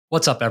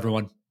What's up,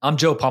 everyone? I'm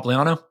Joe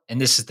Popliano, and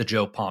this is the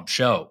Joe Pomp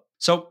Show.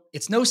 So,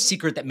 it's no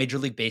secret that Major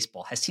League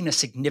Baseball has seen a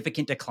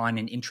significant decline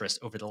in interest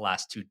over the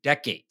last 2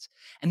 decades,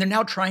 and they're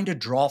now trying to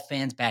draw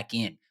fans back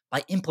in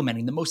by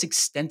implementing the most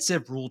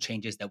extensive rule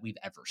changes that we've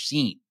ever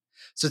seen.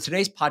 So,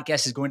 today's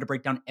podcast is going to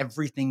break down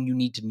everything you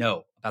need to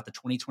know about the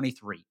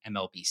 2023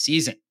 MLB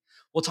season.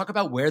 We'll talk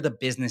about where the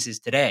business is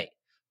today,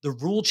 the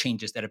rule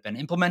changes that have been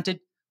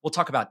implemented, we'll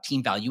talk about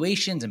team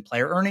valuations and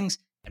player earnings,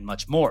 and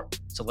much more.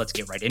 So, let's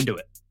get right into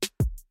it.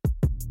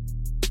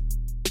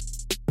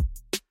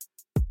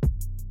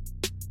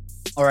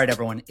 All right,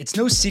 everyone, it's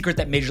no secret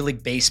that Major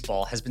League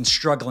Baseball has been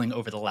struggling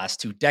over the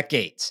last 2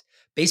 decades.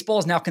 Baseball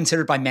is now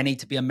considered by many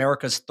to be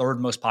America's third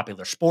most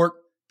popular sport,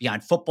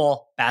 behind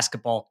football,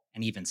 basketball,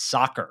 and even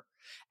soccer.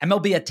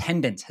 MLB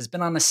attendance has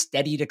been on a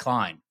steady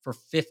decline for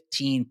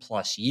 15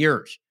 plus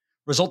years,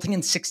 resulting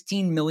in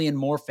 16 million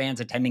more fans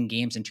attending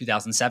games in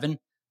 2007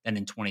 than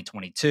in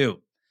 2022.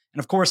 And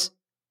of course,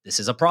 this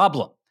is a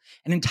problem.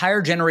 An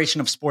entire generation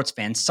of sports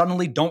fans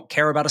suddenly don't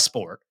care about a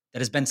sport that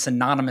has been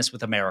synonymous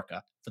with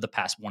America for the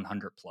past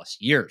 100 plus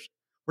years.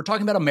 We're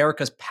talking about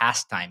America's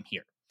pastime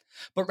here.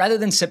 But rather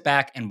than sit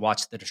back and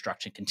watch the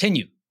destruction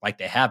continue, like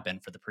they have been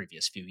for the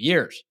previous few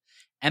years,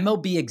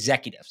 MLB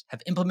executives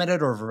have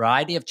implemented a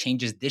variety of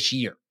changes this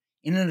year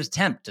in an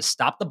attempt to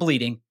stop the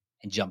bleeding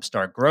and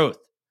jumpstart growth.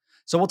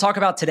 So we'll talk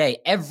about today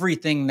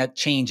everything that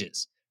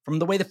changes, from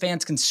the way the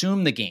fans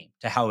consume the game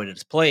to how it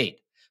is played.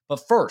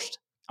 But first,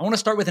 I want to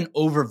start with an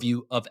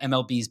overview of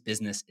MLB's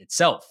business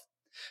itself.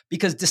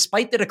 Because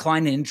despite the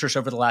decline in interest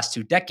over the last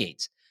 2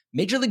 decades,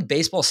 Major League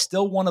Baseball is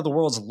still one of the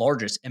world's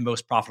largest and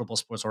most profitable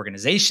sports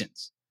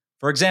organizations.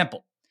 For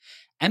example,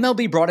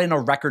 MLB brought in a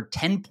record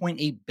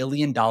 $10.8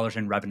 billion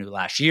in revenue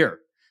last year.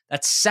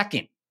 That's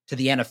second to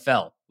the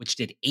NFL, which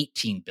did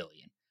 $18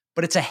 billion.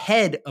 But it's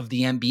ahead of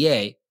the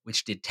NBA,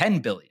 which did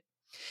 $10 billion.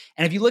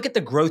 And if you look at the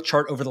growth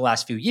chart over the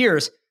last few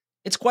years,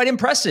 it's quite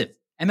impressive.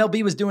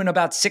 MLB was doing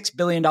about $6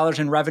 billion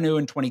in revenue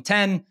in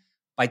 2010.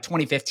 By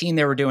 2015,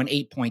 they were doing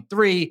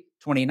 8.3.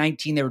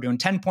 2019, they were doing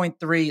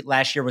 10.3.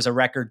 Last year was a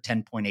record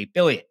 10.8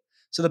 billion.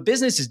 So the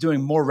business is doing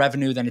more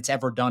revenue than it's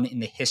ever done in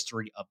the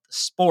history of the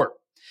sport.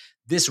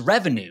 This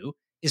revenue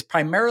is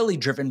primarily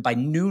driven by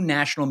new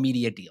national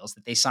media deals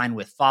that they signed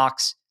with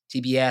Fox,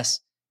 TBS,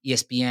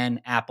 ESPN,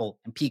 Apple,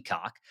 and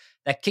Peacock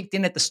that kicked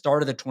in at the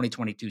start of the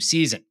 2022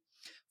 season.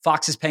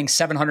 Fox is paying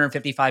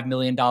 $755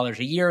 million a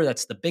year.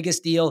 That's the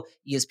biggest deal.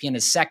 ESPN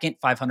is second,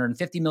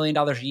 $550 million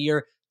a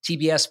year.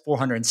 TBS,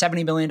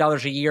 $470 million a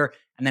year,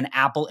 and then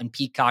Apple and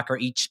Peacock are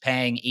each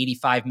paying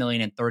 $85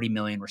 million and $30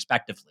 million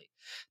respectively.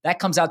 That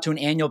comes out to an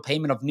annual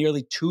payment of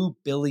nearly $2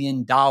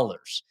 billion. And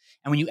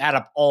when you add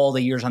up all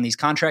the years on these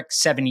contracts,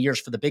 7 years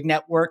for the big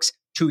networks,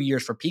 2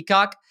 years for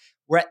Peacock,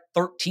 we're at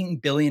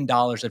 $13 billion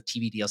of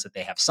TV deals that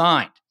they have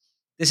signed.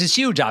 This is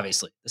huge,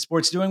 obviously. The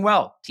sport's doing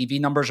well. TV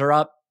numbers are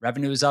up,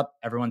 revenue is up,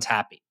 everyone's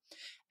happy.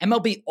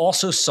 MLB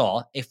also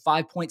saw a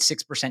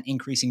 5.6%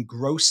 increase in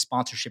gross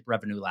sponsorship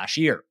revenue last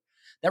year.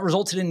 That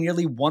resulted in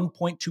nearly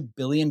 $1.2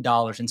 billion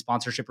in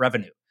sponsorship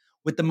revenue,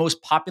 with the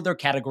most popular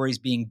categories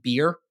being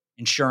beer,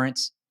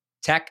 insurance,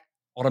 tech,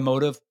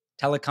 automotive,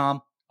 telecom,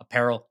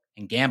 apparel,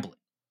 and gambling.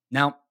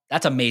 Now,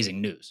 that's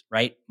amazing news,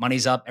 right?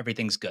 Money's up,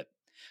 everything's good.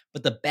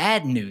 But the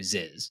bad news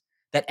is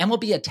that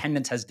MLB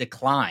attendance has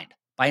declined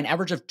by an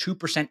average of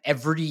 2%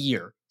 every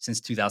year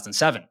since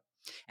 2007.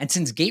 And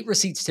since gate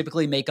receipts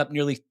typically make up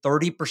nearly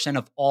 30%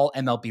 of all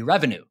MLB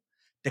revenue,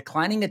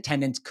 declining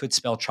attendance could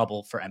spell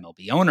trouble for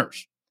MLB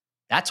owners.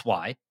 That's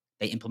why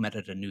they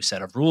implemented a new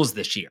set of rules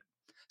this year.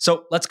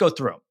 So let's go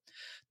through them.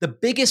 The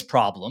biggest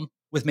problem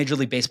with Major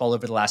League Baseball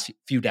over the last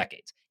few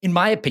decades, in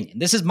my opinion,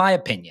 this is my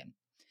opinion,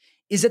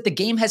 is that the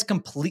game has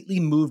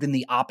completely moved in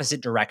the opposite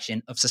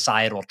direction of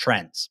societal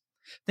trends.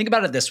 Think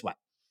about it this way.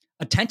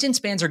 Attention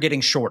spans are getting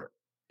shorter.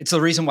 It's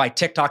the reason why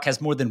TikTok has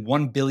more than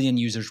 1 billion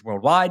users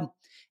worldwide,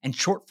 and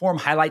short-form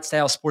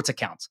highlight-style sports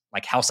accounts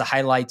like House of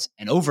Highlights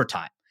and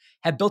Overtime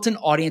have built an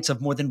audience of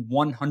more than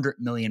 100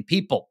 million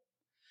people.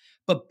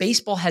 But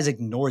baseball has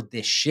ignored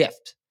this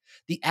shift.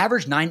 The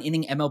average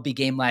 9-inning MLB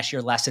game last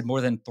year lasted more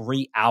than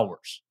 3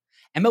 hours.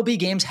 MLB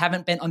games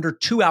haven't been under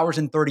 2 hours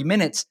and 30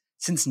 minutes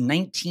since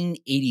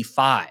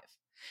 1985.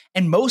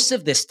 And most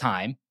of this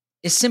time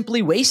is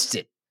simply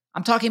wasted.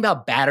 I'm talking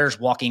about batters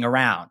walking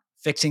around,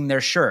 fixing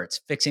their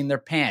shirts, fixing their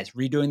pants,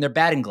 redoing their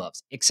batting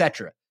gloves,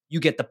 etc. You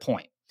get the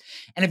point.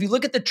 And if you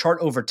look at the chart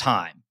over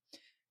time,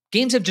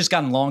 games have just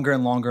gotten longer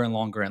and longer and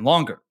longer and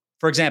longer.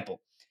 For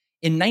example,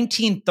 in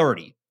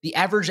 1930, the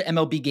average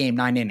MLB game,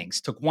 9 innings,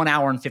 took 1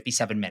 hour and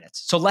 57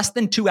 minutes. So less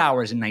than 2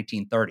 hours in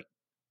 1930.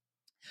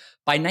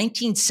 By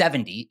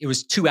 1970, it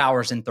was 2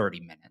 hours and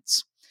 30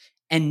 minutes.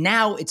 And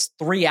now it's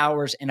 3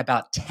 hours and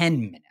about 10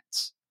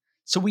 minutes.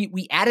 So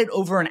we added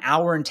over an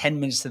hour and 10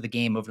 minutes to the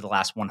game over the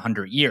last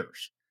 100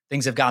 years.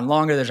 Things have gotten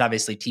longer. There's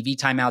obviously TV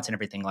timeouts and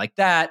everything like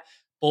that.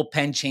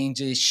 Bullpen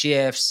changes,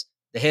 shifts,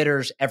 the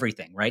hitters,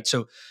 everything, right?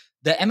 So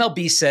the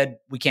MLB said,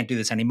 we can't do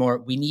this anymore.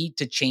 We need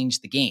to change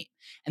the game.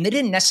 And they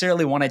didn't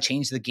necessarily want to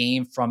change the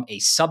game from a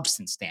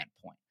substance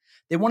standpoint.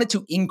 They wanted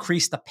to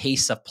increase the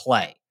pace of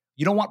play,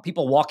 You don't want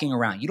people walking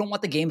around. You don't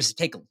want the games to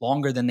take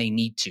longer than they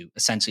need to,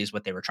 essentially, is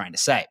what they were trying to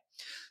say.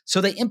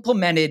 So they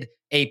implemented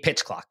a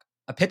pitch clock.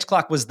 A pitch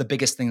clock was the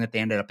biggest thing that they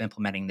ended up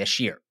implementing this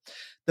year.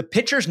 The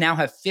pitchers now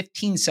have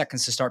 15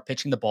 seconds to start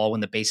pitching the ball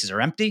when the bases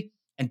are empty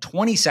and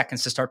 20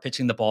 seconds to start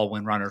pitching the ball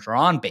when runners are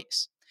on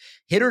base.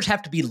 Hitters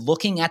have to be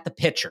looking at the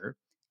pitcher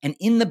and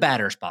in the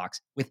batter's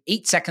box with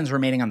 8 seconds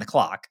remaining on the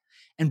clock,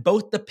 and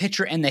both the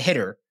pitcher and the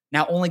hitter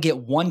now only get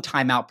one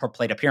timeout per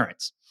plate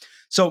appearance.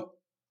 So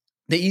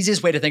the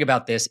easiest way to think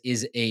about this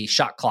is a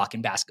shot clock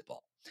in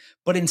basketball.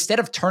 But instead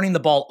of turning the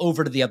ball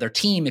over to the other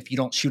team if you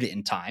don't shoot it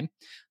in time,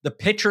 the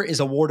pitcher is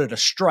awarded a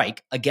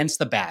strike against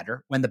the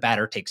batter when the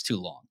batter takes too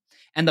long.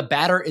 And the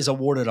batter is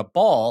awarded a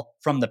ball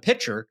from the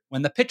pitcher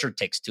when the pitcher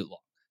takes too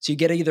long. So you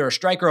get either a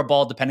strike or a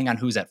ball depending on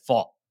who's at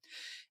fault.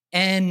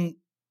 And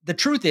the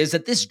truth is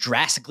that this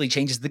drastically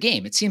changes the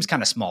game. It seems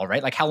kind of small,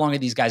 right? Like, how long are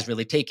these guys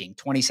really taking?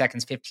 20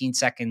 seconds, 15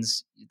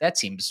 seconds? That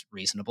seems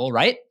reasonable,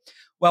 right?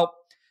 Well,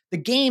 the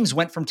games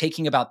went from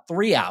taking about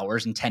 3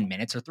 hours and 10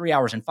 minutes or 3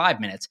 hours and 5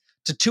 minutes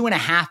to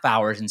 2.5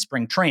 hours in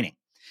spring training.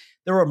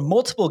 There were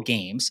multiple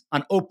games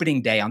on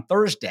opening day on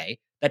Thursday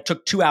that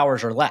took 2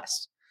 hours or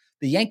less.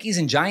 The Yankees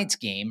and Giants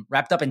game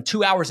wrapped up in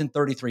 2 hours and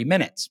 33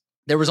 minutes.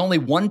 There was only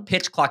one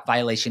pitch clock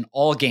violation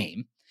all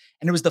game,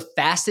 and it was the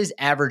fastest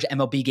average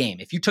MLB game.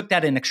 If you took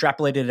that and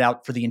extrapolated it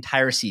out for the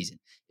entire season,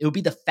 it would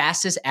be the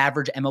fastest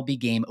average MLB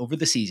game over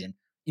the season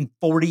in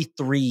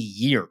 43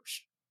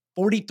 years.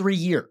 43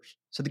 years.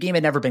 So the game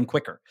had never been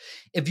quicker.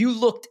 If you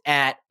looked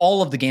at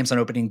all of the games on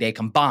opening day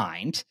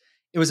combined,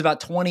 it was about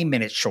 20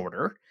 minutes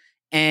shorter.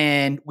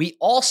 And we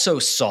also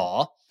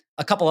saw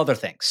a couple other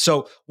things.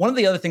 So one of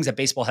the other things that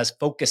baseball has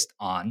focused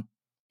on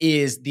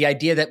is the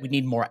idea that we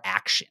need more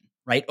action,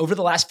 right? Over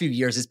the last few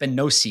years, it's been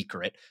no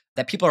secret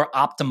that people are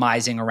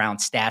optimizing around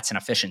stats and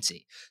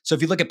efficiency. So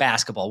if you look at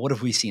basketball, what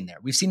have we seen there?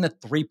 We've seen the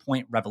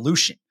three-point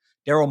revolution.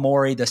 Daryl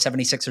Morey, the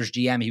 76ers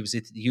GM, he was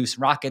at the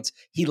Houston Rockets.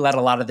 He led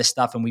a lot of this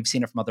stuff, and we've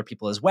seen it from other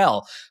people as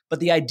well. But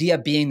the idea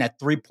being that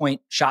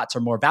three-point shots are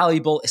more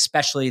valuable,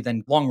 especially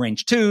than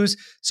long-range twos.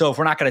 So if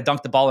we're not going to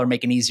dunk the ball or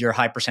make an easier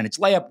high-percentage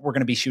layup, we're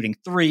going to be shooting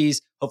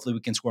threes. Hopefully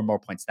we can score more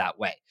points that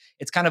way.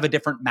 It's kind of a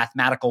different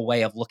mathematical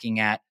way of looking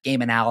at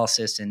game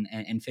analysis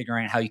and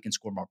figuring out how you can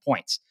score more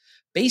points.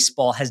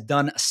 Baseball has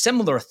done a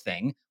similar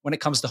thing when it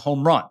comes to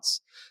home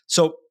runs.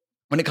 So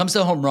when it comes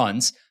to home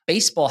runs,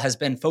 baseball has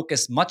been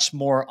focused much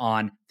more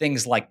on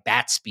things like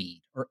bat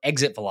speed or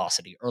exit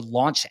velocity or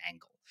launch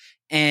angle.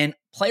 And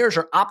players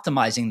are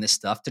optimizing this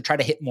stuff to try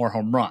to hit more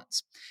home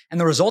runs. And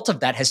the result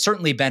of that has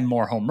certainly been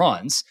more home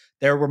runs.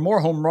 There were more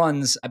home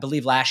runs, I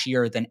believe, last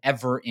year than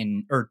ever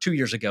 2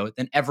 years ago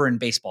than ever in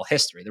baseball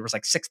history. There was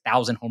like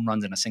 6,000 home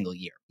runs in a single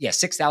year. Yeah,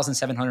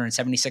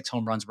 6,776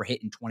 home runs were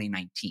hit in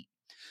 2019.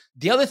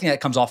 The other thing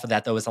that comes off of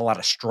that, though, is a lot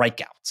of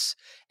strikeouts.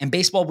 And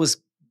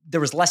there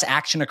was less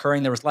action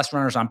occurring. There was less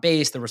runners on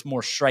base. There was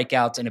more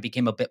strikeouts, and it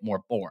became a bit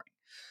more boring.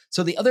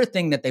 So the other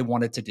thing that they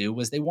wanted to do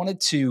was they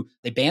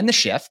banned the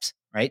shift,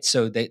 right?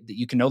 So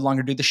you can no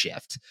longer do the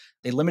shift.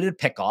 They limited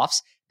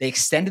pickoffs. They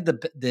extended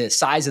the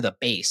size of the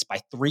base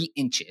by 3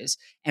 inches,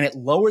 and it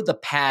lowered the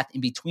path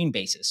in between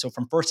bases. So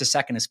from first to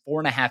second is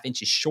 4.5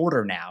 inches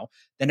shorter now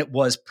than it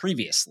was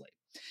previously.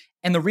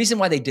 And the reason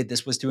why they did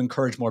this was to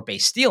encourage more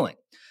base stealing.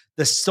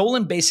 The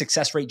stolen base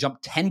success rate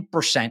jumped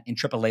 10% in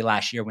AAA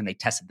last year when they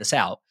tested this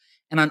out.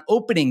 And on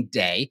opening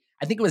day,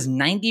 I think it was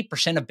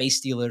 90% of base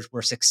stealers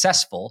were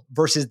successful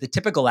versus the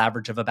typical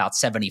average of about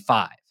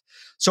 75.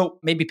 So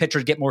maybe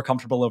pitchers get more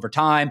comfortable over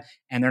time,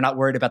 and they're not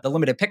worried about the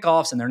limited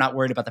pickoffs, and they're not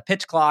worried about the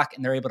pitch clock,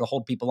 and they're able to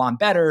hold people on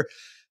better.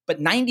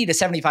 But 90 to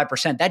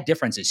 75%, that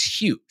difference is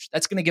huge.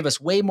 That's going to give us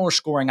way more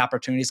scoring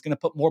opportunities. It's going to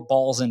put more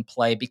balls in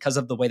play because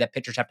of the way that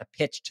pitchers have to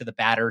pitch to the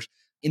batters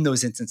in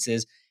those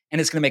instances, and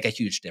it's going to make a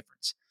huge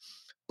difference.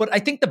 But I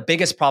think the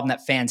biggest problem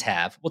that fans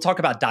have, we'll talk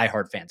about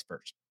diehard fans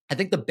first. I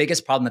think the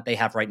biggest problem that they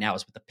have right now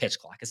is with the pitch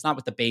clock. It's not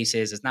with the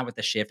bases. It's not with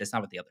the shift. It's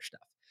not with the other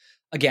stuff.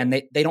 Again,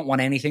 they don't want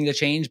anything to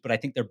change, but I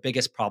think their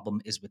biggest problem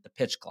is with the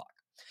pitch clock.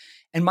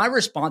 And my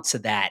response to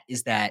that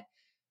is that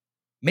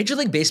Major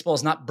League Baseball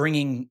is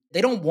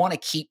they don't want to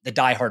keep the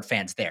diehard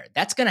fans there.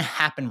 That's going to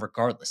happen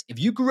regardless. If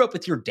you grew up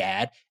with your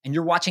dad and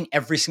you're watching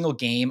every single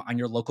game on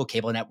your local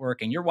cable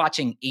network and you're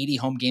watching 80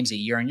 home games a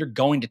year and you're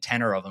going to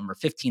 10 of them or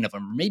 15 of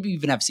them, or maybe you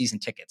even have season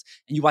tickets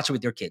and you watch it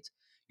with your kids,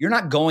 you're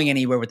not going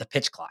anywhere with the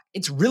pitch clock.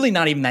 It's really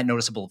not even that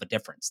noticeable of a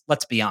difference.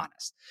 Let's be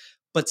honest.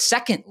 But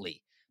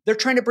secondly, they're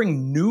trying to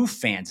bring new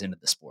fans into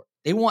the sport.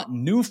 They want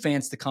new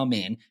fans to come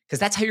in because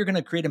that's how you're going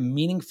to create a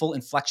meaningful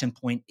inflection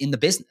point in the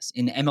business,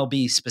 in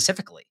MLB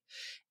specifically.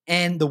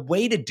 And the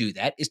way to do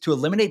that is to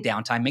eliminate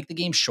downtime, make the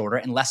game shorter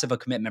and less of a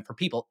commitment for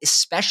people,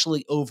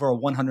 especially over a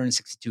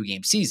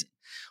 162-game season.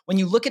 When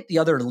you look at the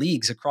other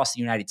leagues across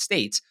the United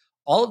States,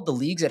 all of the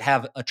leagues that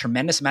have a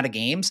tremendous amount of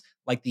games,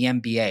 like the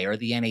NBA or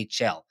the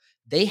NHL,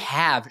 they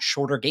have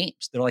shorter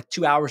games. They're like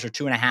 2 hours or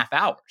 2.5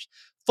 hours.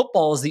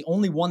 Football is the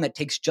only one that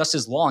takes just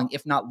as long,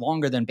 if not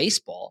longer than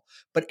baseball,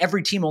 but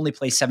every team only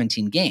plays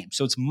 17 games.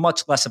 So it's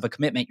much less of a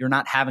commitment. You're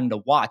not having to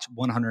watch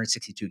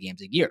 162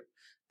 games a year.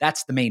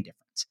 That's the main difference.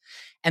 fans.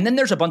 And then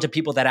there's a bunch of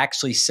people that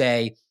actually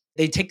say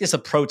they take this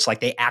approach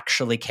like they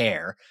actually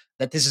care,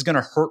 that this is going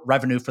to hurt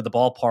revenue for the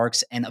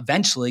ballparks and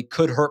eventually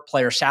could hurt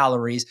player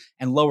salaries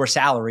and lower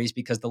salaries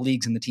because the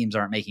leagues and the teams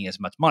aren't making as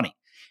much money.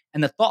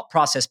 And the thought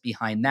process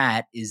behind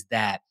that is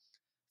that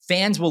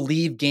fans will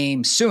leave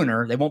games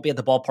sooner. They won't be at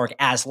the ballpark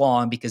as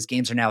long because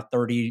games are now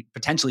 30,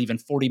 potentially even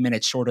 40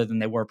 minutes shorter than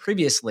they were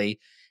previously.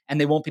 And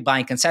they won't be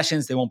buying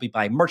concessions. They won't be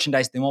buying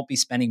merchandise. They won't be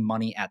spending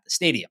money at the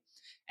stadium.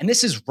 And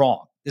this is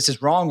wrong. This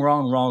is wrong.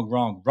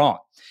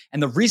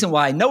 And the reason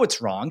why I know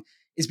it's wrong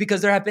is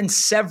because there have been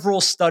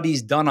several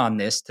studies done on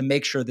this to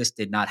make sure this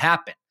did not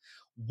happen.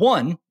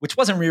 One, which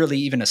wasn't really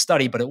even a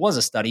study, but it was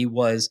a study,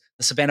 was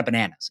the Savannah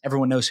Bananas.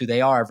 Everyone knows who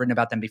they are. I've written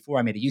about them before.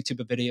 I made a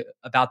YouTube video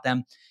about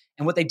them.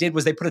 And what they did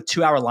was they put a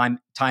 2-hour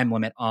time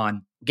limit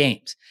on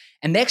games.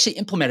 And they actually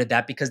implemented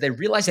that because they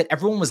realized that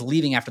everyone was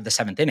leaving after the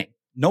 7th inning.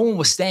 No one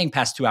was staying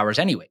past 2 hours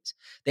anyways.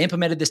 They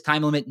implemented this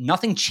time limit.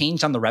 Nothing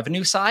changed on the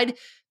revenue side.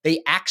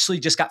 They actually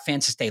just got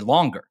fans to stay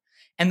longer.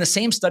 And the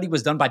same study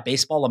was done by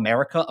Baseball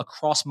America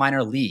across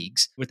minor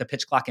leagues with the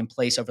pitch clock in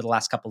place over the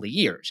last couple of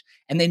years.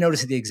 And they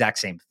noticed the exact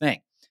same thing.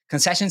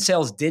 Concession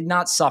sales did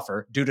not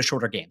suffer due to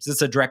shorter games. This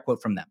is a direct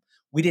quote from them.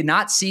 We did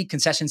not see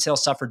concession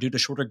sales suffer due to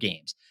shorter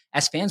games,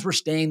 as fans were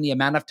staying the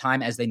amount of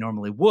time as they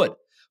normally would.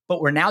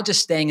 But we're now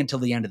just staying until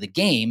the end of the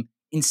game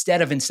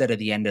instead of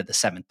the end of the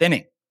 7th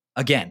inning.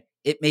 Again,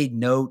 it made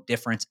no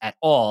difference at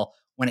all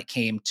when it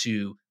came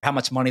to how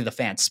much money the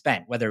fans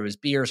spent, whether it was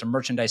beers or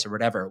merchandise or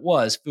whatever it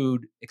was,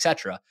 food,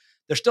 etc.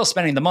 They're still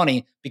spending the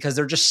money because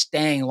they're just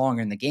staying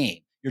longer in the game.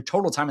 Your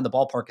total time in the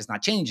ballpark is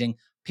not changing.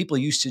 People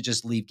used to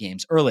just leave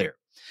games earlier.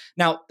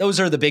 Now, those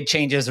are the big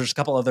changes. There's a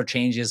couple other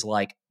changes,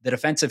 like the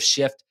defensive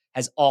shift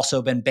has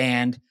also been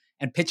banned,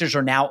 and pitchers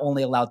are now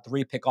only allowed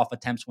 3 pickoff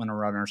attempts when a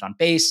runner's on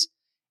base.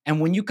 And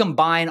when you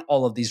combine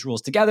all of these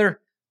rules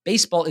together,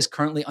 baseball is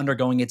currently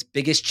undergoing its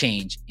biggest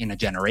change in a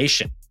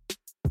generation.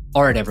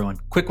 All right, everyone.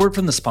 Quick word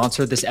from the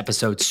sponsor of this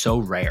episode, So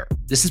Rare.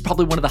 This is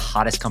probably one of the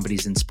hottest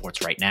companies in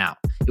sports right now.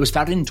 It was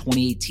founded in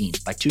 2018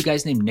 by 2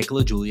 guys named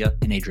Nicola Julia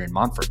and Adrian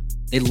Montfort.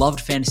 They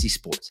loved fantasy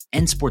sports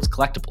and sports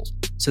collectibles,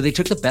 so they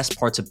took the best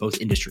parts of both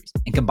industries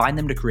and combined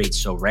them to create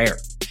So Rare.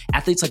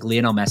 Athletes like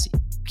Lionel Messi,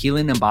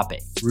 Kylian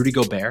Mbappe, Rudy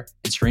Gobert,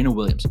 and Serena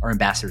Williams are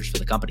ambassadors for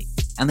the company,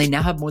 and they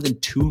now have more than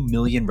 2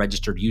 million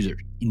registered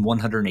users in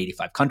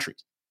 185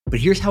 countries. But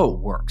here's how it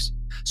works.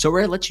 So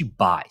Rare lets you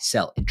buy,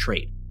 sell, and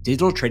trade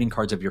digital trading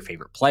cards of your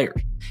favorite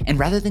players. And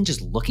rather than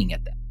just looking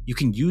at them, you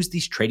can use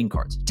these trading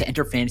cards to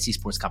enter fantasy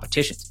sports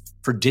competitions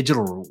for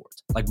digital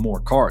rewards, like more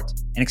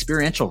cards, and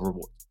experiential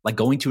rewards, like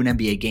going to an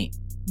NBA game,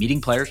 meeting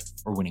players,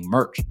 or winning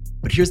merch.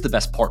 But here's the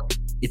best part.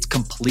 It's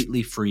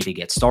completely free to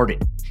get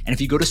started. And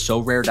if you go to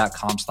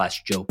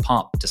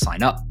sorare.com/JoePump to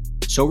sign up,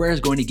 SoRare is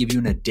going to give you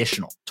an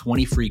additional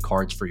 20 free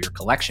cards for your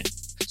collection.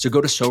 So go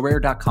to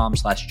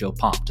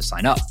sorare.com/JoePump to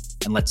sign up,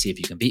 and let's see if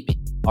you can beat me.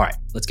 All right,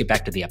 let's get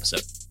back to the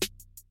episode.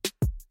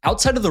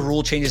 Outside of the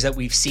rule changes that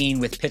we've seen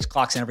with pitch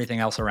clocks and everything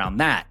else around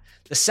that,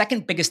 the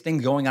second biggest thing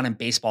going on in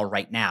baseball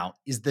right now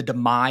is the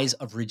demise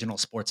of regional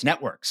sports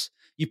networks.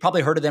 You've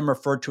probably heard of them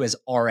referred to as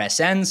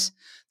RSNs.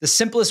 The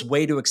simplest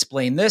way to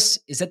explain this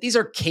is that these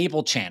are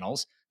cable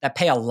channels that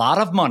pay a lot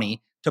of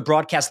money to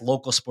broadcast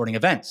local sporting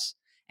events.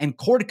 And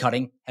cord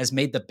cutting has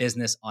made the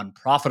business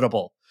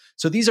unprofitable.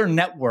 So these are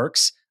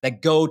networks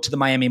that go to the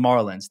Miami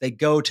Marlins, they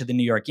go to the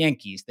New York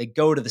Yankees, they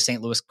go to the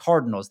St. Louis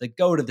Cardinals, they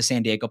go to the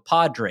San Diego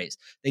Padres.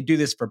 They do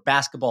this for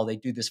basketball, they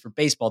do this for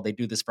baseball, they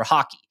do this for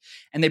hockey.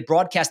 And they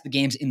broadcast the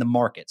games in the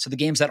market. So the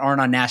games that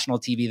aren't on national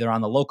TV, they're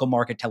on the local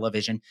market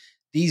television.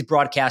 These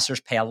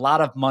broadcasters pay a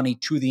lot of money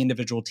to the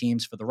individual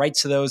teams for the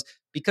rights to those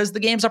because the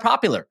games are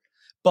popular.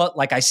 But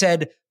like I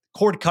said,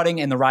 cord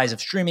cutting and the rise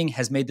of streaming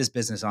has made this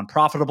business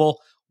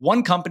unprofitable.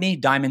 One company,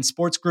 Diamond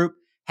Sports Group,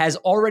 has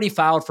already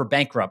filed for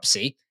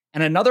bankruptcy,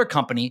 and another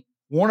company,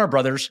 Warner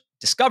Brothers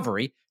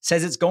Discovery,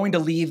 says it's going to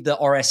leave the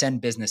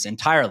RSN business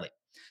entirely.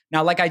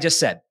 Now, like I just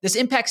said, this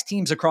impacts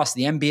teams across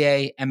the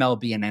NBA,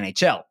 MLB, and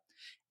NHL.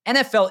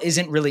 NFL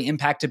isn't really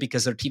impacted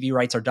because their TV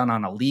rights are done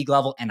on a league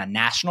level and a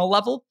national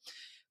level,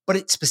 but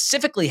it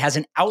specifically has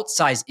an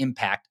outsized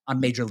impact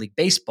on Major League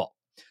Baseball.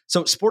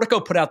 So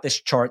Sportico put out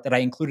this chart that I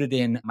included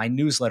in my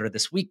newsletter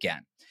this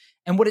weekend.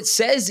 And what it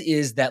says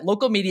is that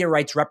local media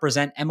rights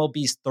represent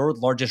MLB's 3rd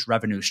largest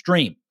revenue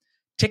stream.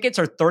 Tickets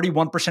are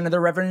 31% of their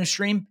revenue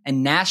stream,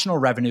 and national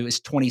revenue is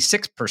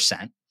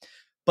 26%.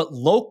 But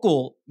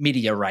local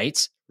media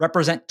rights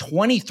represent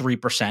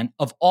 23%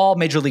 of all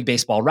Major League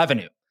Baseball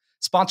revenue.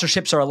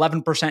 Sponsorships are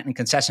 11% and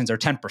concessions are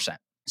 10%.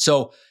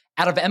 So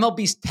out of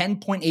MLB's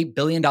 $10.8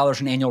 billion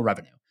in annual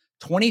revenue,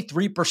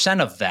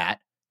 23% of that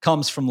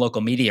comes from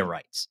local media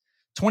rights.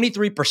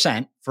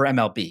 23% for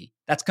MLB.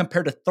 That's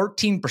compared to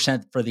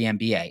 13% for the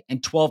NBA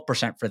and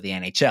 12% for the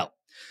NHL.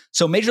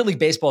 So Major League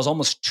Baseball is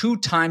almost 2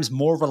 times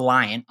more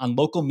reliant on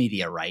local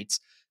media rights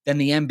than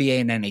the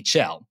NBA and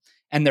NHL.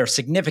 And they're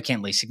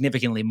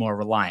significantly more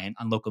reliant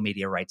on local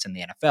media rights in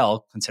the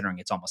NFL, considering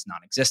it's almost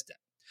non-existent.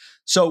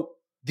 So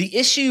the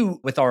issue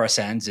with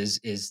RSNs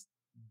is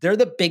they're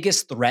the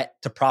biggest threat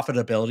to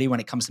profitability when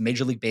it comes to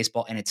Major League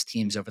Baseball and its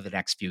teams over the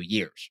next few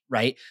years,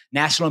 right?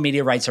 National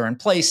media rights are in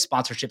place.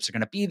 Sponsorships are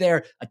going to be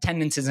there.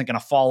 Attendance isn't going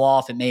to fall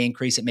off. It may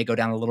increase. It may go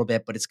down a little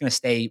bit, but it's going to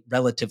stay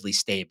relatively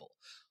stable.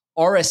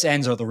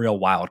 RSNs are the real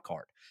wild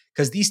card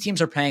because these teams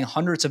are paying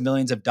hundreds of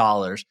millions of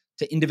dollars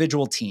to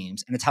individual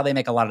teams, and it's how they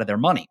make a lot of their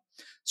money.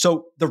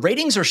 So the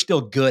ratings are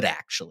still good,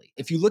 actually.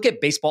 If you look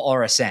at baseball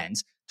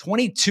RSNs,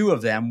 22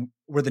 of them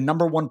were the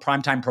number one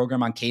primetime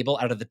program on cable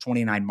out of the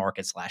 29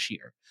 markets last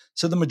year.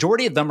 So the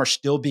majority of them are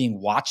still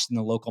being watched in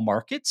the local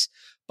markets,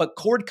 but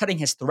cord cutting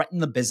has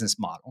threatened the business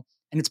model,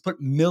 and it's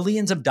put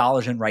millions of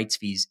dollars in rights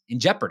fees in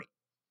jeopardy.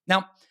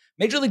 Now,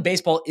 Major League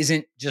Baseball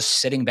isn't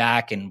just sitting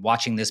back and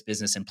watching this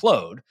business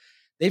implode.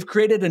 They've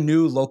created a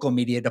new local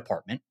media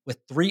department with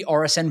 3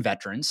 RSN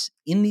veterans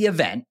in the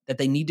event that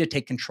they need to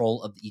take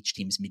control of each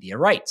team's media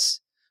rights.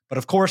 But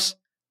of course,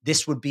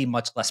 this would be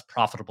much less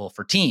profitable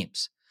for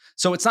teams.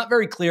 So it's not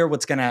very clear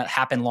what's going to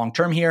happen long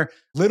term here.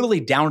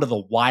 Literally down to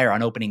the wire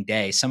on opening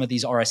day, some of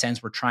these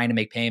RSNs were trying to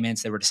make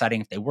payments. They were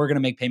deciding if they were going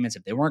to make payments,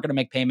 if they weren't going to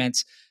make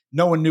payments.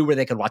 No one knew where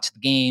they could watch the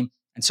game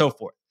and so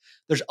forth.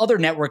 There's other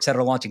networks that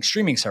are launching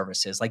streaming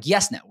services like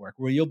Yes Network,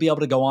 where you'll be able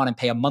to go on and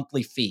pay a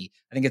monthly fee.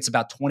 I think it's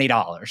about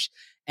 $20,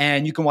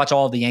 and you can watch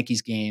all of the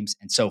Yankees games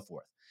and so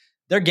forth.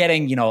 They're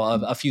getting,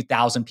 a few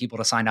thousand people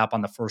to sign up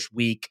on the first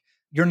week.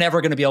 You're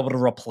never going to be able to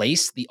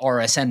replace the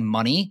RSN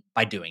money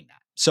by doing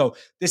that. So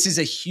this is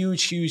a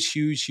huge, huge,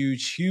 huge,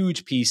 huge,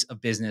 huge piece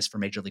of business for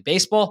Major League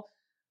Baseball.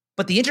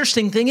 But the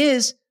interesting thing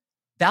is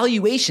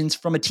valuations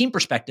from a team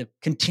perspective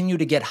continue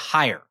to get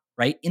higher,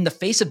 right? In the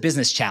face of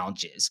business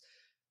challenges,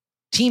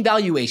 team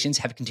valuations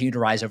have continued to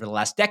rise over the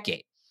last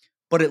decade.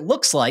 But it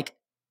looks like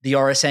the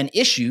RSN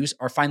issues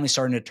are finally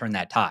starting to turn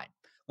that tide.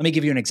 Let me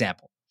give you an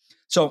example.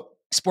 So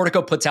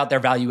Sportico puts out their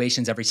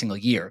valuations every single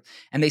year.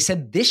 And they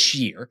said this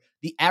year,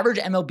 the average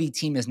MLB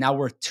team is now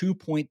worth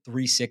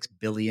 $2.36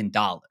 billion.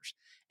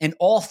 And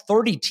all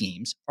 30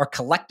 teams are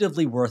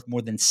collectively worth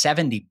more than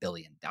 $70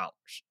 billion.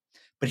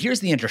 But here's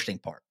the interesting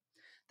part.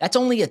 That's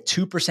only a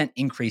 2%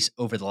 increase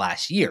over the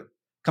last year,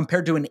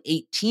 compared to an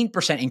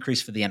 18%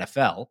 increase for the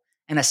NFL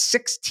and a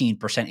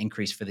 16%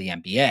 increase for the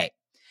NBA.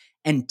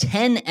 And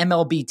 10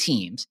 MLB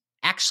teams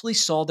actually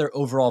saw their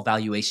overall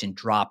valuation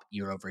drop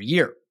year over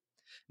year.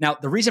 Now,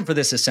 the reason for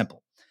this is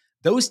simple.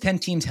 Those 10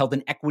 teams held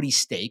an equity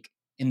stake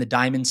in the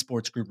Diamond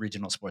Sports Group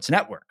Regional Sports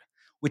Network,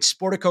 which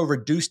Sportico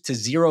reduced to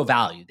zero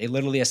value. They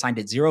literally assigned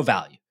it zero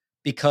value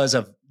because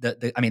of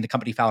the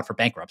company filed for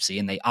bankruptcy,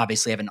 and they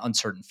obviously have an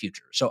uncertain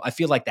future. So I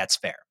feel like that's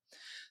fair.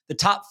 The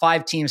top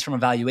 5 teams from a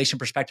valuation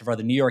perspective are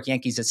the New York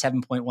Yankees at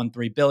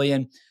 $7.13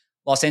 billion,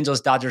 Los Angeles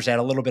Dodgers at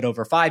a little bit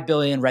over $5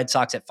 billion, Red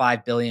Sox at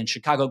 $5 billion,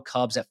 Chicago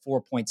Cubs at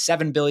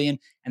 $4.7 billion,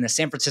 and the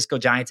San Francisco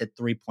Giants at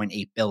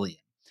 $3.8 billion.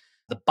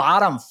 The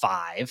bottom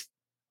 5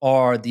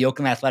 are the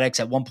Oakland Athletics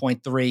at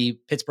 1.3,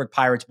 Pittsburgh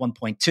Pirates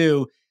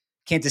 1.2,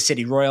 Kansas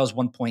City Royals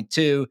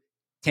 1.2,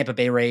 Tampa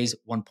Bay Rays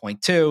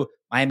 1.2,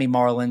 Miami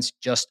Marlins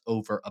just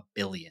over $1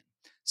 billion.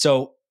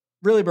 So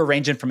really we're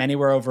ranging from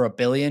anywhere over $1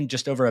 billion,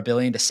 just over $1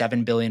 billion to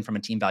 $7 billion from a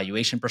team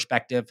valuation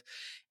perspective.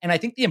 And I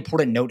think the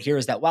important note here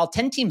is that while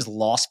 10 teams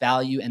lost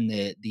value and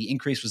the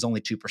increase was only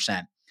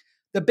 2%,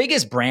 the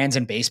biggest brands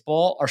in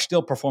baseball are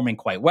still performing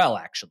quite well,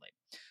 actually.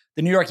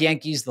 The New York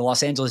Yankees, the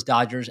Los Angeles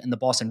Dodgers, and the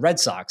Boston Red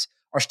Sox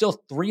are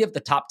still 3 of the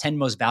top 10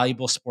 most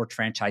valuable sports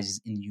franchises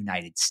in the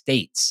United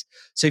States.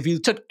 So if you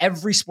took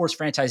every sports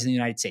franchise in the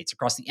United States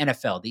across the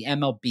NFL, the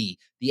MLB,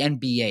 the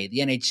NBA, the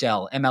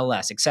NHL,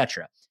 MLS,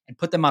 etc., and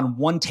put them on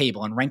one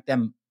table and rank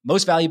them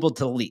most valuable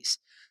to the least,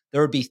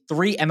 there would be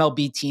 3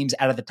 MLB teams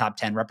out of the top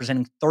 10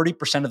 representing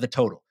 30% of the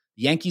total: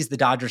 the Yankees, the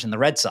Dodgers, and the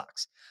Red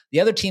Sox. The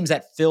other teams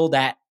that fill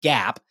that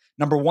gap,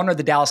 number 1 are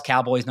the Dallas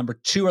Cowboys, number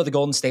 2 are the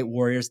Golden State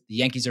Warriors. The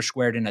Yankees are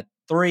squared in at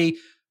 3.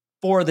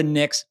 4 are the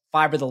Knicks,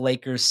 5 are the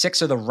Lakers,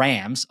 6 are the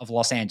Rams of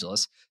Los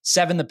Angeles,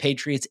 7 the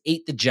Patriots,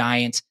 8 the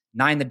Giants,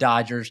 9 the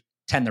Dodgers,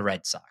 10 the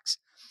Red Sox.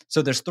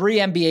 So there's 3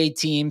 NBA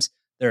teams,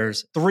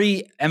 there's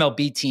 3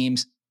 MLB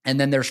teams, and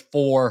then there's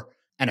 4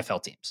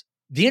 NFL teams.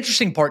 The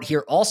interesting part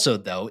here also,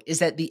 though, is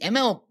that the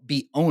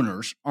MLB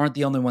owners aren't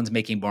the only ones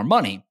making more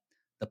money.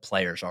 The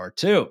players are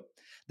too.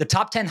 The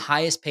top 10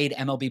 highest paid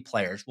MLB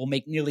players will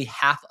make nearly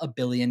 $500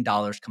 million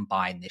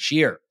combined this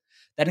year.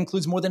 That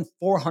includes more than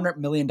 $400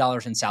 million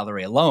in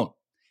salary alone.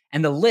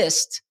 And the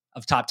list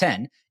of top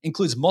 10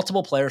 includes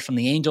multiple players from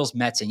the Angels,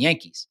 Mets, and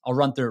Yankees. I'll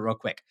run through it real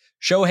quick.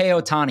 Shohei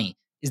Ohtani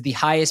is the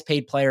highest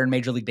paid player in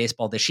Major League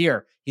Baseball this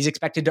year. He's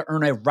expected to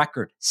earn a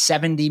record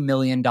 $70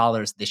 million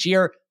this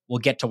year. We'll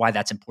get to why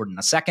that's important in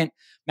a second.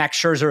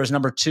 Max Scherzer is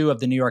number 2 of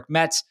the New York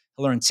Mets.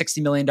 He'll earn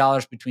 $60 million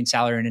between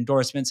salary and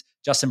endorsements.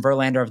 Justin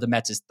Verlander of the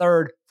Mets is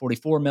 3rd,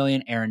 $44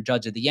 million. Aaron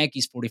Judge of the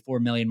Yankees, $44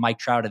 million. Mike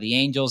Trout of the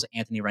Angels.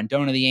 Anthony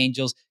Rendon of the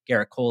Angels.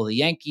 Garrett Cole of the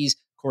Yankees.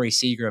 Corey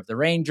Seager of the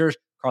Rangers.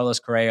 Carlos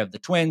Correa of the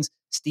Twins.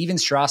 Steven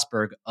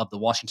Strasburg of the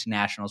Washington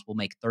Nationals will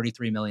make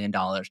 $33 million,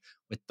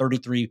 with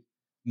 $33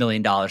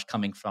 million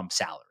coming from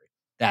salary.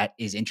 That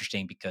is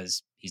interesting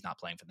because he's not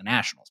playing for the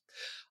Nationals.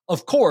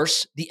 Of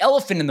course, the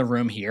elephant in the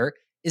room here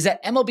is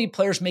that MLB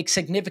players make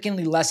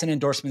significantly less in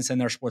endorsements than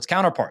their sports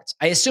counterparts.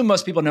 I assume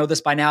most people know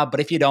this by now, but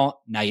if you don't,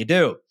 now you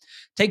do.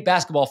 Take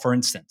basketball, for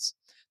instance.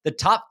 The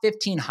top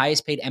 15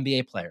 highest paid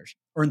NBA players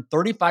earn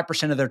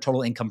 35% of their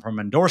total income from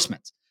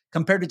endorsements,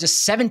 compared to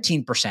just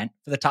 17%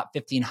 for the top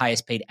 15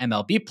 highest paid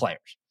MLB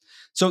players.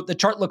 So the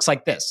chart looks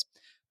like this.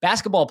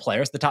 Basketball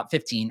players, the top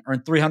 15, earn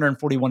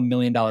 $341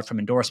 million from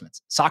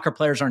endorsements. Soccer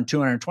players earn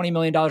 $220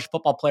 million.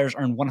 Football players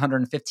earn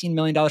 $115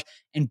 million.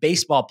 And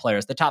baseball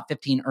players, the top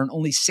 15, earn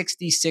only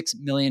 $66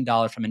 million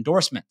from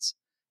endorsements.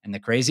 And the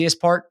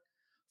craziest part,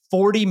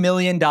 $40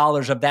 million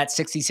of that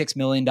 $66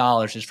 million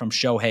is from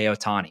Shohei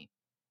Ohtani.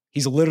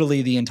 He's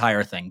literally the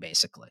entire thing,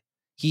 basically.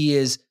 He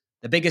is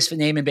the biggest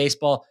name in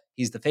baseball.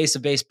 He's the face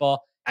of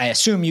baseball. I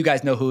assume you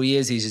guys know who he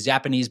is. He's a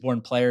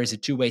Japanese-born player. He's a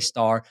two-way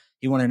star.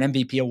 He won an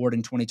MVP award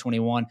in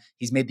 2021.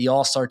 He's made the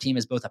All-Star team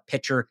as both a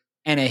pitcher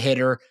and a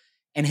hitter.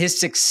 And his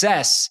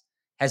success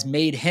has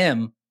made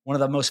him one of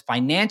the most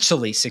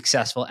financially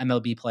successful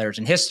MLB players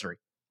in history,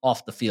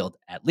 off the field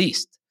at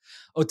least.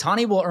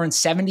 Ohtani will earn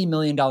 $70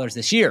 million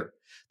this year.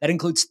 That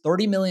includes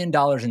 $30 million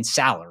in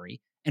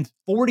salary and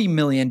 $40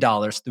 million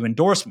through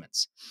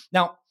endorsements.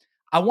 Now,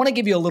 I want to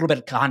give you a little bit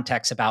of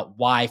context about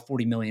why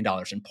 $40 million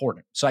is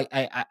important. So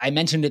I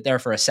mentioned it there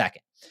for a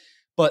second.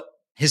 But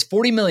his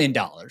 $40 million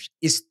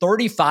is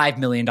 $35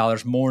 million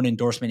more in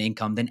endorsement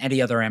income than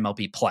any other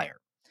MLB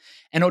player.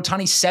 And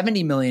Ohtani's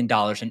 $70 million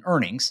in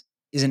earnings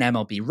is an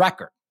MLB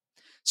record.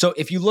 So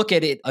if you look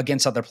at it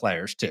against other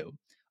players too,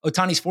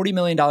 Ohtani's $40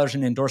 million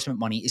in endorsement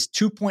money is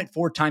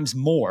 2.4 times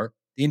more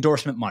the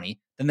endorsement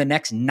money than the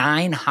next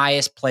 9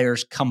 highest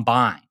players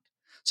combined.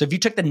 So if you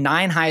took the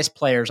 9 highest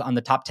players on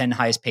the top 10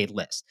 highest paid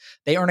list,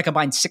 they earn a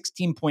combined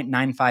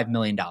 $16.95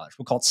 million.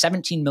 We'll call it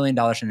 $17 million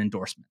in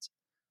endorsements.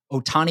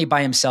 Ohtani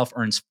by himself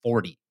earns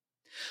 40.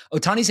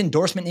 Ohtani's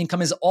endorsement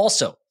income is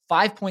also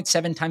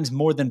 5.7 times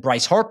more than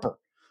Bryce Harper,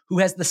 who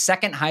has the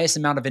second highest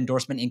amount of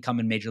endorsement income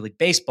in Major League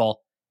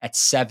Baseball at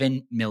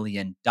 $7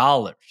 million.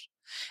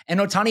 And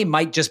Ohtani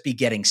might just be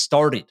getting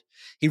started.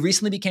 He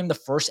recently became the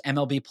first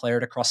MLB player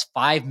to cross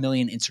 5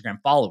 million Instagram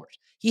followers.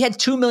 He had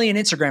 2 million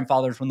Instagram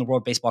followers when the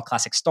World Baseball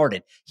Classic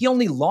started. He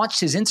only launched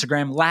his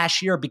Instagram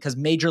last year because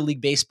Major League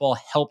Baseball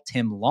helped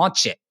him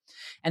launch it.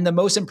 And the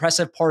most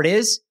impressive part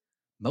is,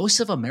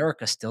 most of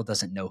America still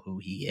doesn't know who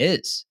he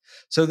is.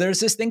 So there's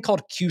this thing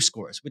called Q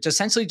scores, which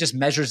essentially just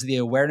measures the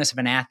awareness of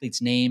an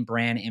athlete's name,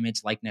 brand,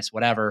 image, likeness,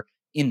 whatever,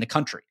 in the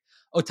country.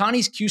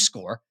 Ohtani's Q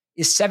score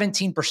is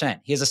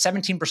 17%. He has a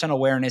 17%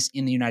 awareness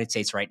in the United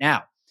States right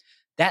now.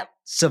 That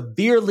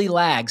severely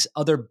lags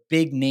other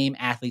big name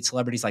athlete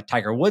celebrities like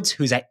Tiger Woods,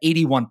 who's at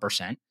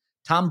 81%,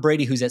 Tom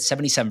Brady, who's at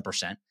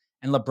 77%,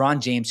 and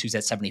LeBron James, who's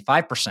at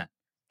 75%.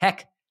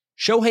 Heck,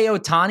 Shohei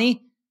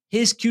Ohtani,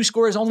 his Q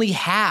score is only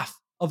half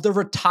of the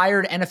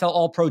retired NFL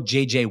All-Pro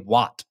J.J.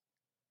 Watt.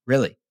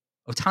 Really,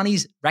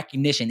 Ohtani's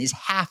recognition is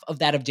half of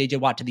that of J.J.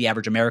 Watt to the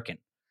average American.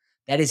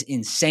 That is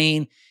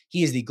insane.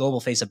 He is the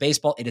global face of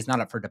baseball. It is not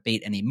up for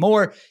debate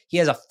anymore. He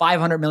has a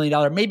 $500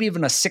 million, maybe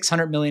even a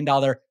 $600 million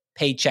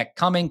paycheck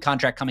coming,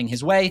 contract coming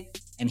his way,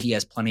 and he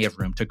has plenty of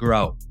room to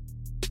grow.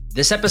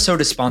 This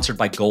episode is sponsored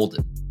by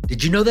Golden.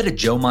 Did you know that a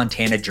Joe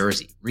Montana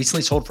jersey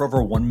recently sold for over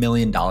 $1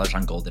 million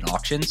on Golden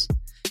Auctions?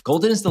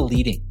 Golden is the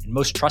leading and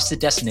most trusted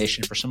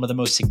destination for some of the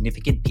most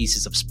significant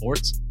pieces of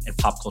sports and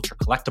pop culture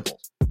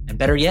collectibles. And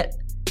better yet,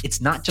 it's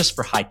not just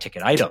for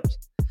high-ticket items.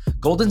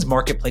 Golden's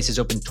marketplace is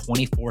open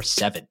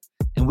 24/7,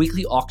 and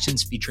weekly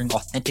auctions featuring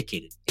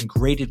authenticated and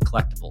graded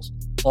collectibles,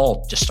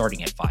 all just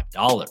starting at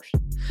 $5.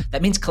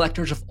 That means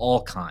collectors of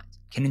all kinds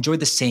can enjoy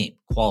the same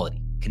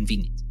quality,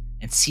 convenience,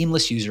 and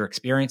seamless user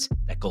experience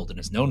that Golden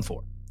is known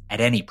for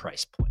at any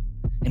price point.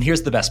 And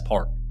here's the best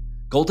part.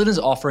 Golden is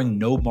offering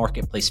no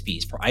marketplace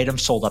fees for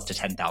items sold up to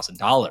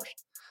 $10,000.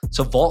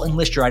 So vault and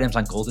list your items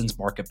on Golden's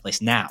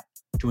marketplace now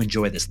to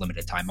enjoy this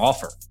limited time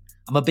offer.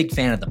 I'm a big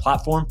fan of the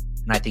platform,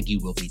 and I think you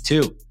will be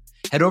too.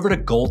 Head over to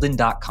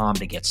golden.com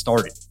to get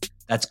started.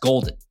 That's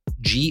Golden,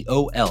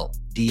 GOLDIN.com.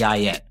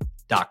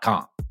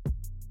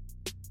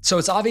 So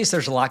it's obvious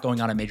there's a lot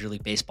going on in Major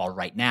League Baseball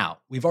right now.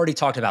 We've already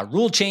talked about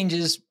rule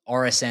changes,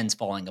 RSNs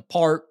falling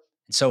apart,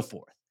 and so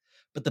forth.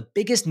 But the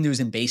biggest news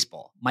in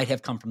baseball might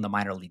have come from the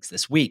minor leagues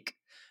this week.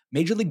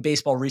 Major League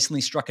Baseball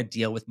recently struck a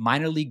deal with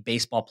minor league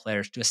baseball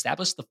players to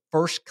establish the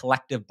first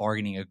collective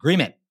bargaining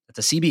agreement, that's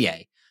a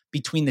CBA,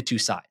 between the two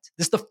sides.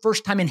 This is the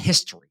first time in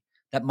history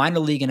that minor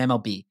league and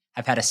MLB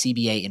have had a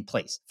CBA in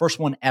place. First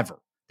one ever.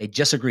 They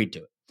just agreed to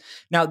it.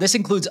 Now, this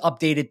includes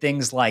updated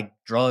things like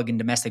drug and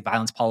domestic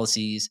violence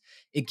policies.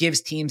 It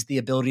gives teams the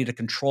ability to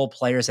control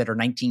players that are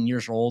 19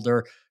 years or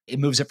older. It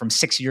moves it from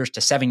 6 years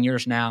to 7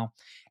 years now.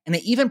 And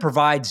it even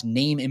provides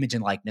name, image,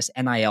 and likeness,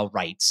 NIL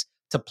rights,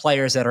 to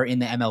players that are in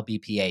the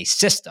MLBPA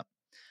system.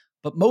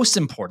 But most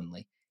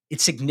importantly,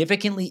 it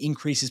significantly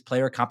increases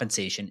player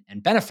compensation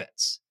and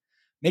benefits.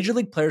 Major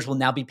league players will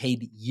now be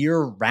paid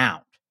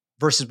year-round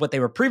versus what they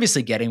were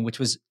previously getting, which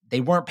was they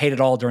weren't paid at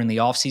all during the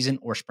offseason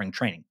or spring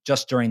training,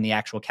 just during the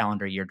actual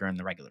calendar year during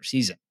the regular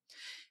season.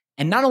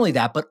 And not only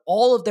that, but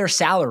all of their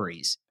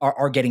salaries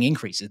are getting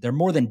increases. They're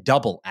more than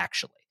double,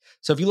 actually.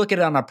 So if you look at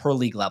it on a per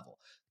league level,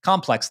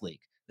 complex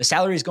league, the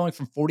salary is going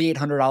from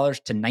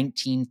 $4,800 to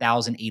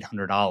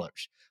 $19,800.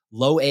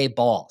 Low A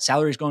ball,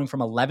 salary is going from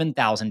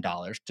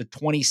 $11,000 to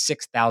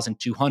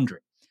 $26,200.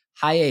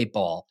 High A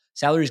ball,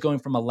 salary is going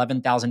from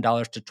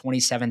 $11,000 to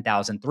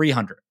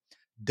 $27,300.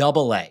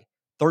 Double A,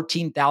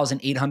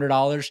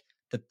 $13,800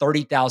 to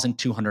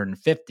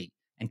 $30,250.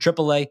 And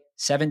triple A,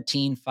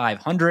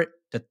 $17,500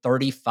 to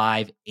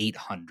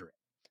 $35,800.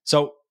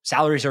 So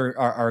salaries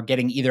are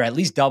getting either at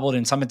least doubled,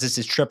 in some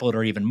instances tripled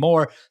or even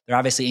more. They're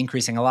obviously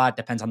increasing a lot,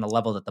 depends on the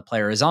level that the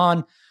player is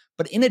on.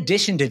 But in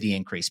addition to the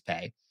increased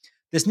pay,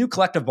 this new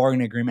collective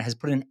bargaining agreement has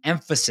put an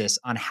emphasis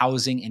on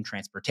housing and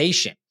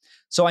transportation.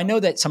 So I know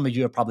that some of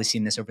you have probably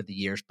seen this over the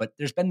years, but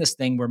there's been this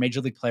thing where major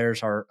league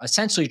players are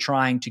essentially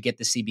trying to get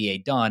the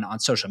CBA done on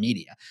social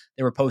media.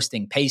 They were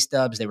posting pay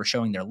stubs. They were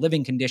showing their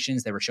living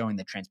conditions. They were showing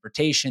the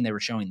transportation. They were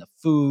showing the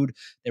food.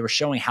 They were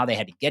showing how they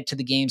had to get to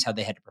the games, how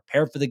they had to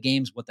prepare for the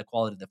games, what the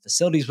quality of the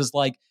facilities was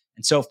like,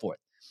 and so forth.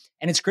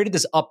 And it's created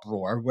this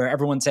uproar where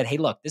everyone said, hey,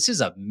 look, this is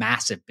a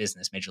massive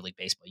business, Major League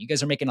Baseball. You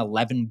guys are making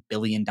 $11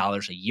 billion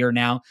a year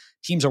now.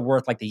 Teams are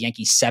worth like the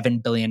Yankees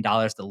 $7 billion.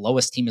 The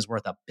lowest team is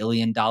worth $1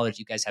 billion.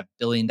 You guys have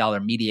billion-dollar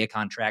media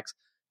contracts.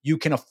 You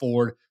can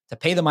afford to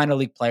pay the minor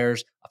league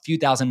players a few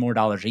thousand more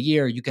dollars a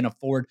year. You can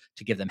afford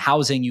to give them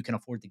housing. You can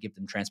afford to give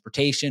them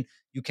transportation.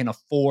 You can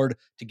afford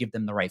to give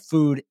them the right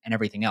food and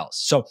everything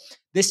else. So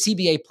this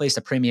CBA placed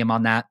a premium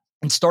on that.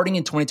 And starting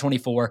in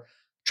 2024,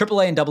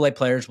 AAA and AA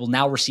players will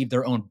now receive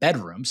their own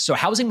bedrooms. So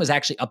housing was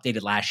actually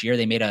updated last year.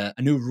 They made a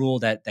new rule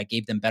that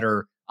gave them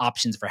better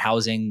options for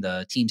housing.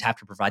 The teams have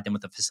to provide them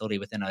with a facility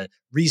within a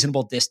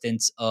reasonable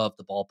distance of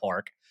the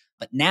ballpark.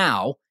 But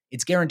now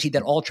it's guaranteed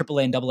that all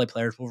AAA and AA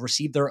players will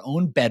receive their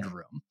own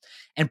bedroom,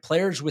 and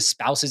players with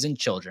spouses and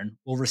children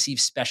will receive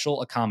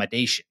special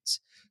accommodations.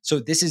 So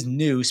this is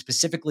new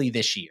specifically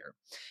this year.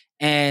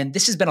 And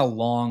this has been a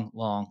long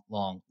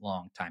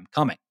time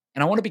coming.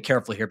 And I want to be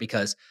careful here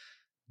because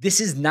this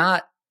is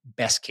not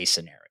best case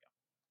scenario.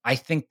 I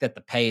think that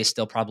the pay is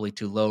still probably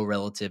too low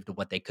relative to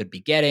what they could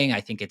be getting.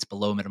 I think it's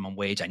below minimum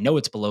wage. I know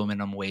it's below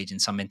minimum wage in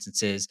some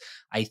instances.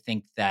 I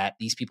think that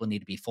these people need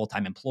to be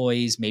full-time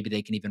employees. Maybe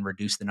they can even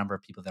reduce the number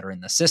of people that are in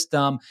the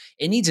system.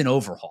 It needs an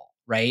overhaul,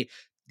 right?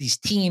 These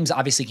teams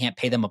obviously can't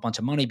pay them a bunch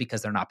of money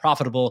because they're not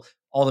profitable.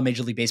 All the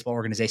Major League Baseball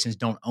organizations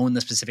don't own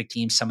the specific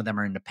teams. Some of them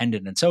are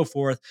independent and so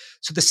forth.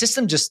 So the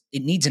system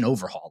it needs an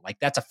overhaul. Like,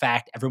 that's a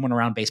fact. Everyone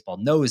around baseball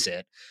knows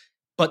it.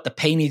 But the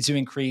pay needs to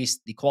increase,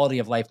 the quality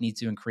of life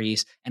needs to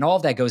increase, and all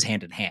of that goes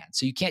hand in hand.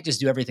 So you can't just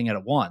do everything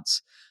at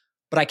once.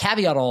 But I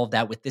caveat all of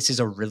that with, this is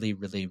a really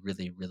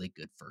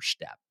good first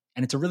step.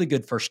 And it's a really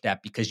good first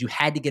step because you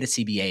had to get a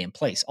CBA in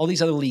place. All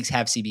these other leagues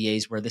have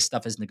CBAs where this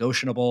stuff is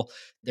negotiable.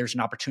 There's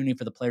an opportunity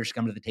for the players to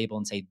come to the table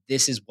and say,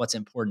 this is what's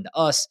important to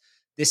us.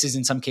 This is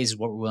in some cases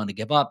what we're willing to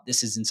give up.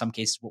 This is in some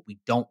cases what we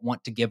don't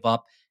want to give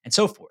up, and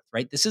so forth,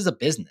 right? This is a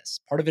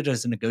business. Part of it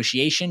is a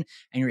negotiation,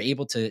 and you're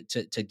able to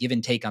give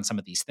and take on some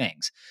of these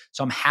things.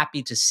 So I'm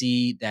happy to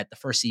see that the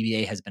first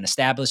CBA has been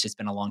established. It's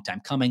been a long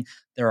time coming.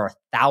 There are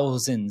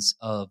thousands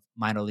of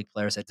minor league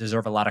players that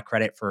deserve a lot of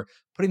credit for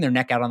putting their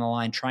neck out on the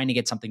line, trying to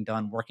get something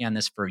done, working on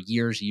this for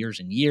years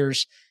and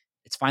years.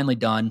 It's finally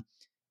done.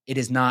 It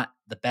is not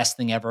the best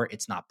thing ever.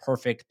 It's not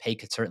perfect. Pay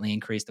could certainly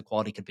increase. The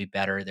quality could be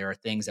better. There are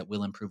things that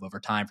will improve over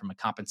time from a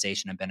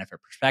compensation and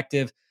benefit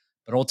perspective.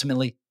 But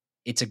ultimately,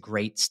 it's a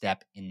great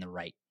step in the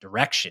right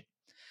direction.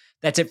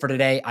 That's it for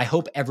today. I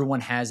hope everyone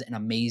has an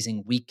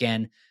amazing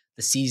weekend.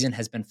 The season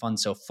has been fun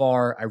so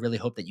far. I really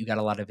hope that you got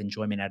a lot of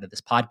enjoyment out of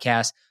this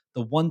podcast.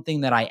 The one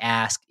thing that I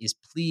ask is,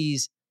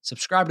 please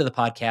subscribe to the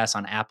podcast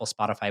on Apple,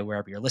 Spotify,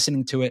 wherever you're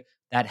listening to it.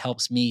 That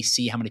helps me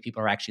see how many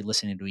people are actually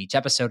listening to each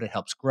episode. It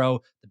helps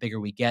grow. The bigger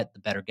we get, the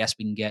better guests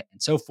we can get, and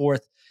so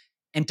forth.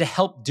 And to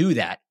help do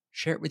that,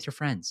 share it with your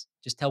friends.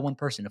 Just tell one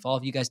person. If all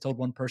of you guys told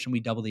one person, we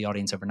double the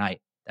audience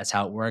overnight. That's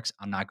how it works.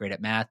 I'm not great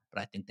at math,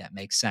 but I think that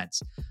makes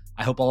sense.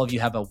 I hope all of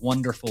you have a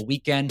wonderful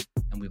weekend,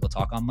 and we will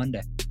talk on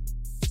Monday.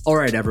 All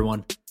right,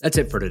 everyone. That's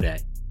it for today.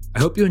 I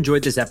hope you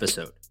enjoyed this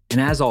episode. And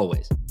as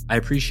always, I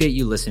appreciate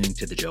you listening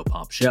to The Joe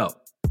Pomp Show.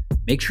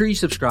 Make sure you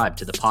subscribe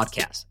to the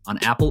podcast on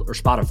Apple or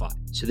Spotify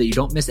so that you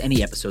don't miss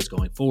any episodes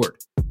going forward.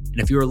 And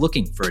if you are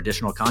looking for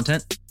additional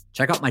content,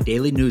 check out my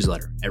daily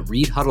newsletter at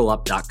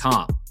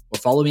readhuddleup.com or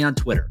follow me on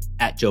Twitter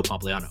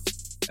 @JoePompliano.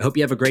 I hope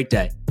you have a great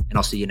day, and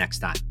I'll see you next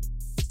time.